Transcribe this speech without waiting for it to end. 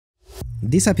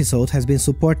This episode has been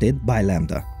supported by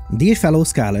Lambda. Dear fellow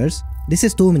scholars, this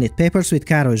is 2-Minute Papers with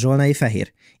Károly Zsolnai-Fehér.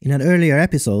 In an earlier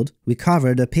episode, we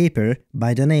covered a paper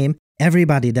by the name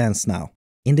Everybody Dance Now.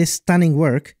 In this stunning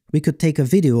work, we could take a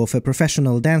video of a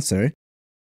professional dancer,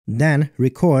 then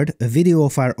record a video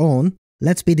of our own,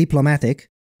 let's be diplomatic,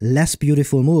 less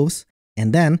beautiful moves,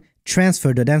 and then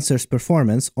transfer the dancer's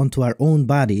performance onto our own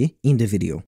body in the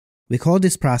video. We call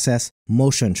this process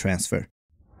motion transfer.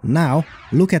 Now,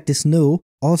 look at this new,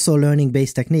 also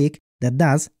learning-based technique that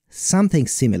does something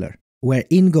similar, where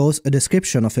in goes a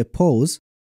description of a pose,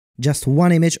 just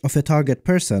one image of a target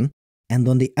person, and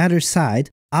on the other side,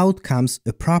 out comes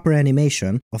a proper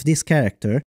animation of this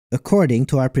character according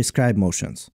to our prescribed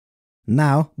motions.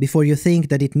 Now, before you think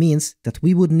that it means that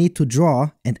we would need to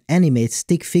draw and animate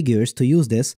stick figures to use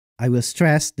this, I will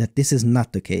stress that this is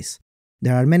not the case.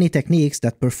 There are many techniques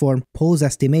that perform pose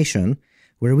estimation,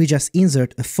 where we just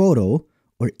insert a photo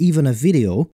or even a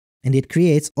video, and it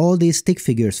creates all these stick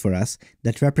figures for us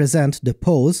that represent the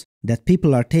pose that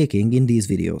people are taking in these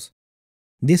videos.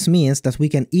 This means that we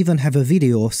can even have a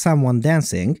video of someone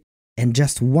dancing and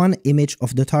just one image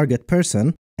of the target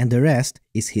person, and the rest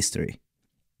is history.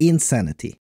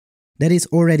 Insanity. That is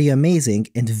already amazing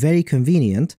and very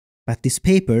convenient, but this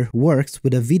paper works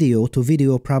with a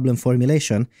video-to-video problem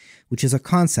formulation, which is a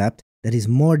concept that is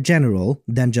more general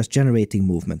than just generating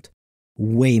movement.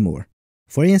 Way more.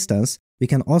 For instance, we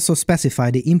can also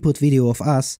specify the input video of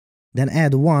us, then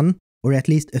add one or at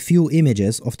least a few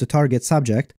images of the target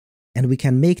subject, and we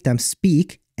can make them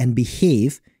speak and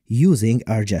behave using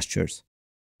our gestures.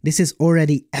 This is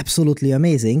already absolutely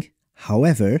amazing.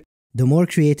 However, the more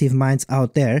creative minds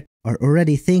out there are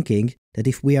already thinking that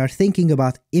if we are thinking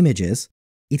about images,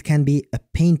 it can be a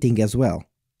painting as well,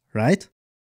 right?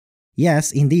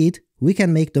 Yes, indeed, we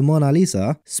can make the Mona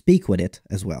Lisa speak with it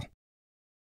as well.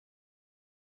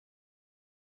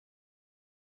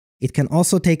 It can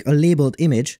also take a labeled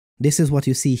image. This is what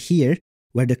you see here,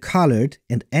 where the colored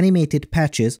and animated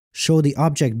patches show the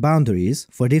object boundaries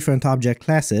for different object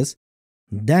classes.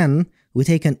 Then we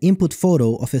take an input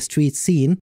photo of a street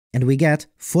scene and we get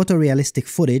photorealistic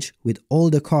footage with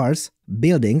all the cars,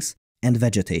 buildings, and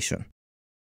vegetation.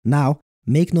 Now,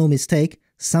 make no mistake,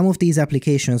 some of these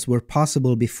applications were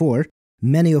possible before,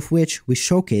 many of which we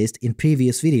showcased in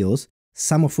previous videos,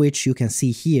 some of which you can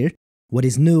see here. What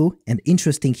is new and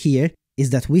interesting here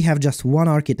is that we have just one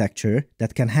architecture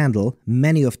that can handle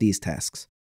many of these tasks.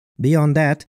 Beyond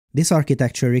that, this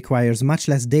architecture requires much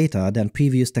less data than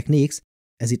previous techniques,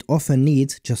 as it often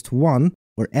needs just one,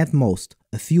 or at most,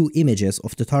 a few images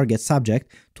of the target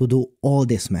subject to do all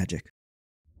this magic.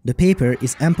 The paper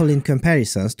is ample in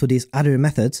comparisons to these other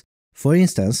methods. For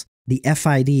instance, the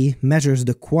FID measures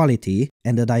the quality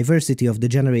and the diversity of the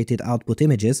generated output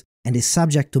images and is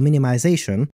subject to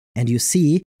minimization, and you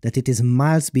see that it is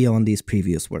miles beyond these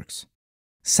previous works.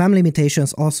 Some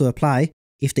limitations also apply.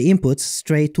 If the inputs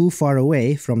stray too far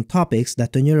away from topics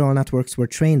that the neural networks were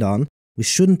trained on, we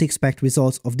shouldn't expect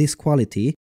results of this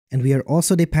quality, and we are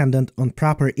also dependent on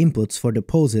proper inputs for the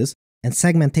poses and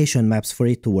segmentation maps for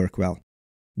it to work well.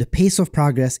 The pace of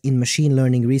progress in machine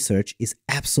learning research is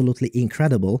absolutely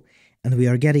incredible, and we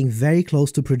are getting very close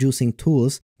to producing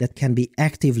tools that can be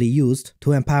actively used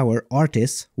to empower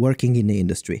artists working in the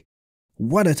industry.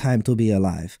 What a time to be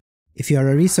alive! If you are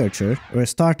a researcher or a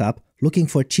startup looking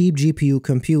for cheap GPU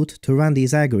compute to run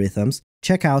these algorithms,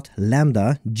 check out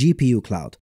Lambda GPU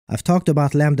Cloud. I've talked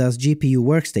about Lambda's GPU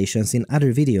workstations in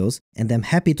other videos, and I'm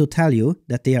happy to tell you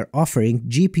that they are offering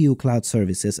GPU Cloud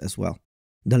services as well.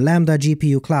 The Lambda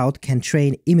GPU Cloud can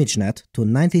train ImageNet to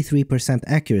 93%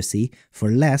 accuracy for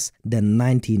less than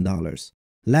 $19.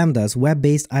 Lambda's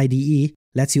web-based IDE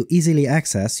lets you easily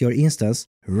access your instance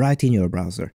right in your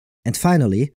browser. And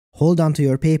finally, hold on to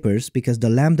your papers because the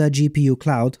Lambda GPU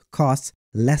Cloud costs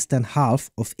less than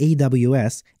half of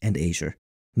AWS and Azure.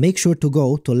 Make sure to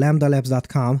go to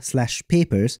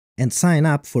lambdalabs.com/papers and sign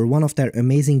up for one of their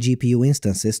amazing GPU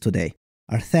instances today.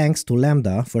 Our thanks to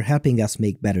Lambda for helping us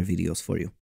make better videos for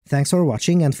you. Thanks for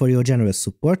watching and for your generous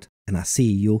support, and I'll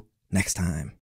see you next time.